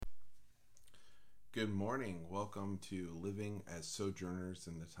Good morning. Welcome to Living as Sojourners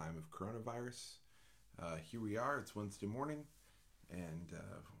in the Time of Coronavirus. Here we are. It's Wednesday morning, and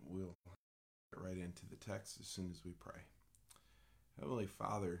we'll get right into the text as soon as we pray. Heavenly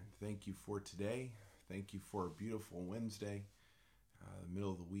Father, thank you for today. Thank you for a beautiful Wednesday, the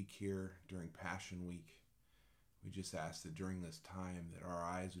middle of the week here during Passion Week. We just ask that during this time that our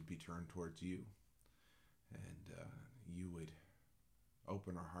eyes would be turned towards you, and you would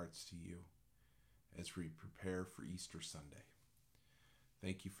open our hearts to you as we prepare for Easter Sunday.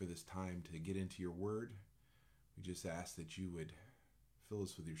 Thank you for this time to get into your word. We just ask that you would fill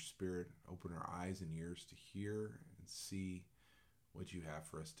us with your spirit, open our eyes and ears to hear and see what you have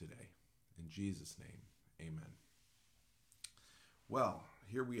for us today. In Jesus' name, amen. Well,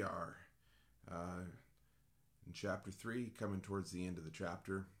 here we are in chapter 3, coming towards the end of the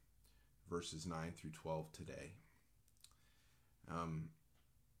chapter, verses 9 through 12 today.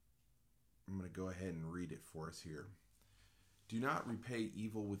 I'm going to go ahead and read it for us here. Do not repay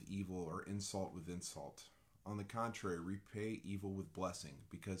evil with evil or insult with insult. On the contrary, repay evil with blessing,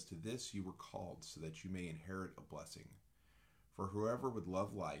 because to this you were called, so that you may inherit a blessing. For whoever would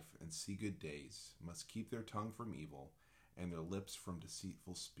love life and see good days must keep their tongue from evil and their lips from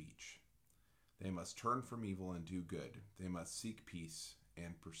deceitful speech. They must turn from evil and do good. They must seek peace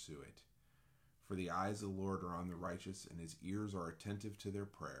and pursue it. For the eyes of the Lord are on the righteous, and his ears are attentive to their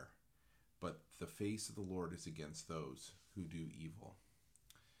prayer. But the face of the Lord is against those who do evil.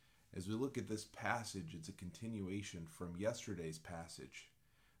 As we look at this passage, it's a continuation from yesterday's passage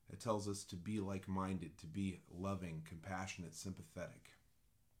that tells us to be like-minded, to be loving, compassionate, sympathetic.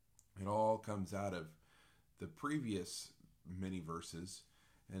 It all comes out of the previous many verses,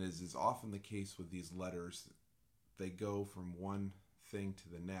 and as is often the case with these letters, they go from one thing to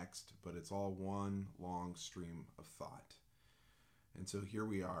the next, but it's all one long stream of thought. And so here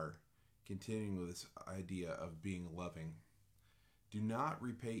we are, continuing with this idea of being loving. Do not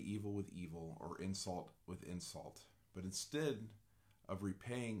repay evil with evil or insult with insult, but instead of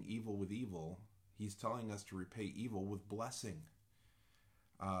repaying evil with evil, he's telling us to repay evil with blessing.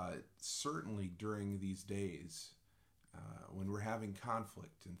 Certainly during these days, when we're having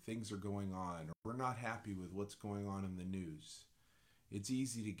conflict and things are going on, or we're not happy with what's going on in the news, it's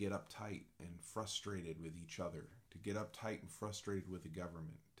easy to get uptight and frustrated with each other, to get uptight and frustrated with the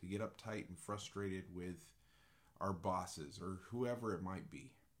government, to get uptight and frustrated with our bosses or whoever it might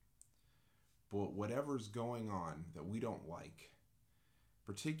be. But whatever's going on that we don't like,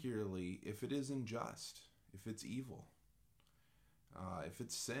 particularly if it is unjust, if it's evil, if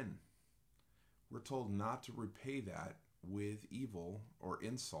it's sin, we're told not to repay that with evil or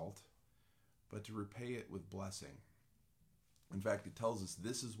insult, but to repay it with blessing. In fact, it tells us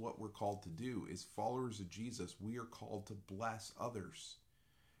this is what we're called to do. As followers of Jesus, we are called to bless others.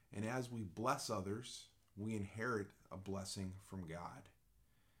 And as we bless others, we inherit a blessing from God.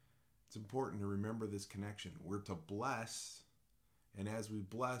 It's important to remember this connection. We're to bless, and as we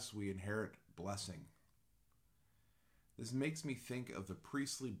bless, we inherit blessing. This makes me think of the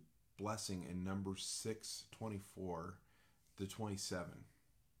priestly blessing in Numbers 6:24 to 27.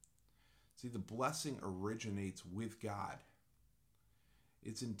 See, the blessing originates with God.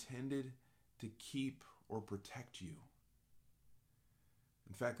 It's intended to keep or protect you.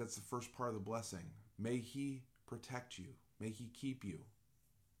 In fact, that's the first part of the blessing. May he protect you. May he keep you.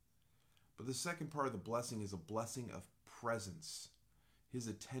 But the second part of the blessing is a blessing of presence. His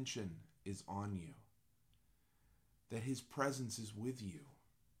attention is on you. That his presence is with you.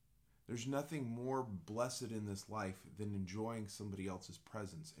 There's nothing more blessed in this life than enjoying somebody else's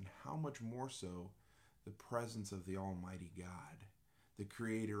presence, and how much more so the presence of the Almighty God, the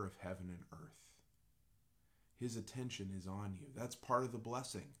creator of heaven and earth. His attention is on you. That's part of the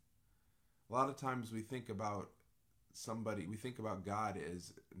blessing. A lot of times we think about God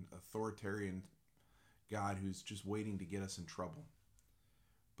as an authoritarian God who's just waiting to get us in trouble.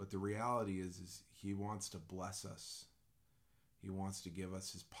 But the reality is he wants to bless us. He wants to give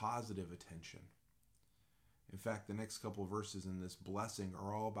us his positive attention. In fact, the next couple of verses in this blessing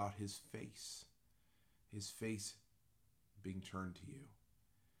are all about his face being turned to you.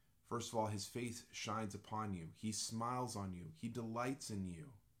 First of all, his face shines upon you. He smiles on you. He delights in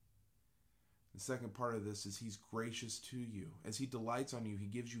you. The second part of this is he's gracious to you. As he delights on you, he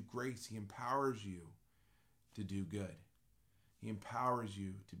gives you grace. He empowers you to do good. He empowers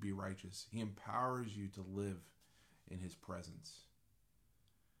you to be righteous. He empowers you to live in his presence.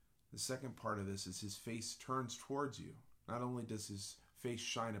 The second part of this is his face turns towards you. Not only does his face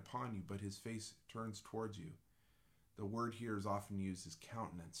shine upon you, but his face turns towards you. The word here is often used as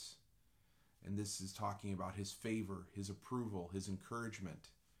countenance. And this is talking about his favor, his approval, his encouragement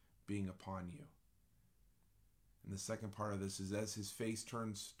being upon you. And the second part of this is, as his face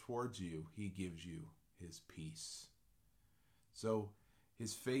turns towards you, he gives you his peace. So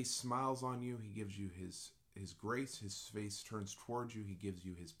his face smiles on you, he gives you his grace. His face turns towards you, he gives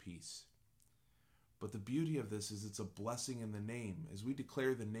you his peace. But the beauty of this is it's a blessing in the name. As we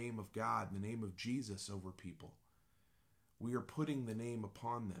declare the name of God, the name of Jesus over people, we are putting the name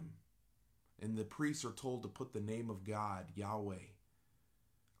upon them. And the priests are told to put the name of God, Yahweh,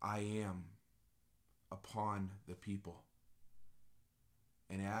 I am, upon the people.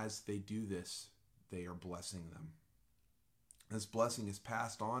 And as they do this, they are blessing them. This blessing is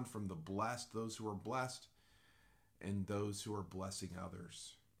passed on from the blessed, those who are blessed, and those who are blessing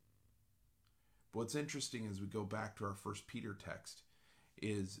others. But what's interesting as we go back to our 1 Peter text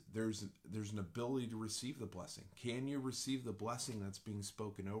is there's an ability to receive the blessing. Can you receive the blessing that's being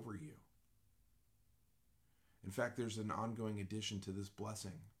spoken over you? In fact, there's an ongoing addition to this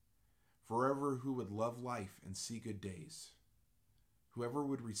blessing. Forever who would love life and see good days, whoever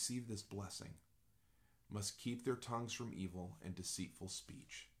would receive this blessing must keep their tongues from evil and deceitful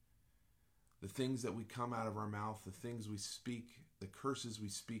speech. The things that we come out of our mouth, the things we speak, the curses we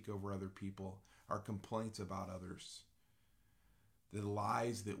speak over other people, our complaints about others, the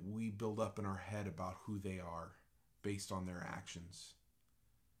lies that we build up in our head about who they are based on their actions.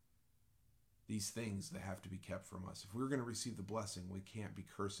 These things that have to be kept from us. If we're going to receive the blessing, we can't be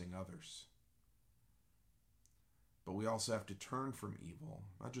cursing others. But we also have to turn from evil,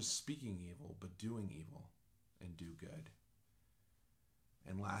 not just speaking evil, but doing evil and do good.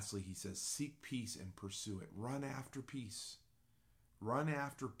 And lastly, he says, seek peace and pursue it. Run after peace. Run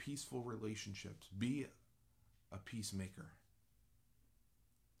after peaceful relationships. Be a peacemaker.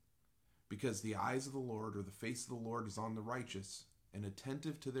 Because the eyes of the Lord, or the face of the Lord, is on the righteous and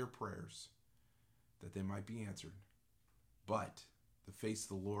attentive to their prayers, that they might be answered. But the face of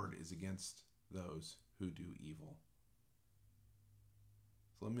the Lord is against those who do evil.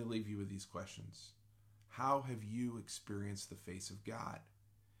 So let me leave you with these questions. How have you experienced the face of God?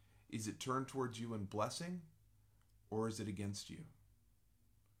 Is it turned towards you in blessing, or is it against you?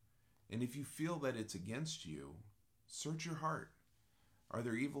 And if you feel that it's against you, search your heart. Are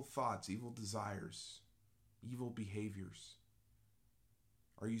there evil thoughts, evil desires, evil behaviors?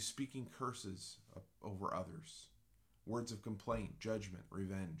 Are you speaking curses over others? Words of complaint, judgment,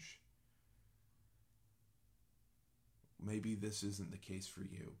 revenge? Maybe this isn't the case for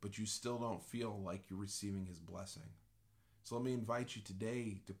you, but you still don't feel like you're receiving his blessing. So let me invite you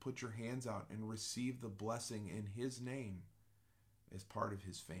today to put your hands out and receive the blessing in his name as part of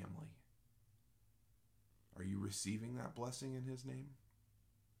his family. Are you receiving that blessing in his name?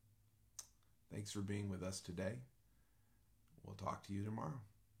 Thanks for being with us today. We'll talk to you tomorrow.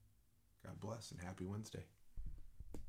 God bless and happy Wednesday.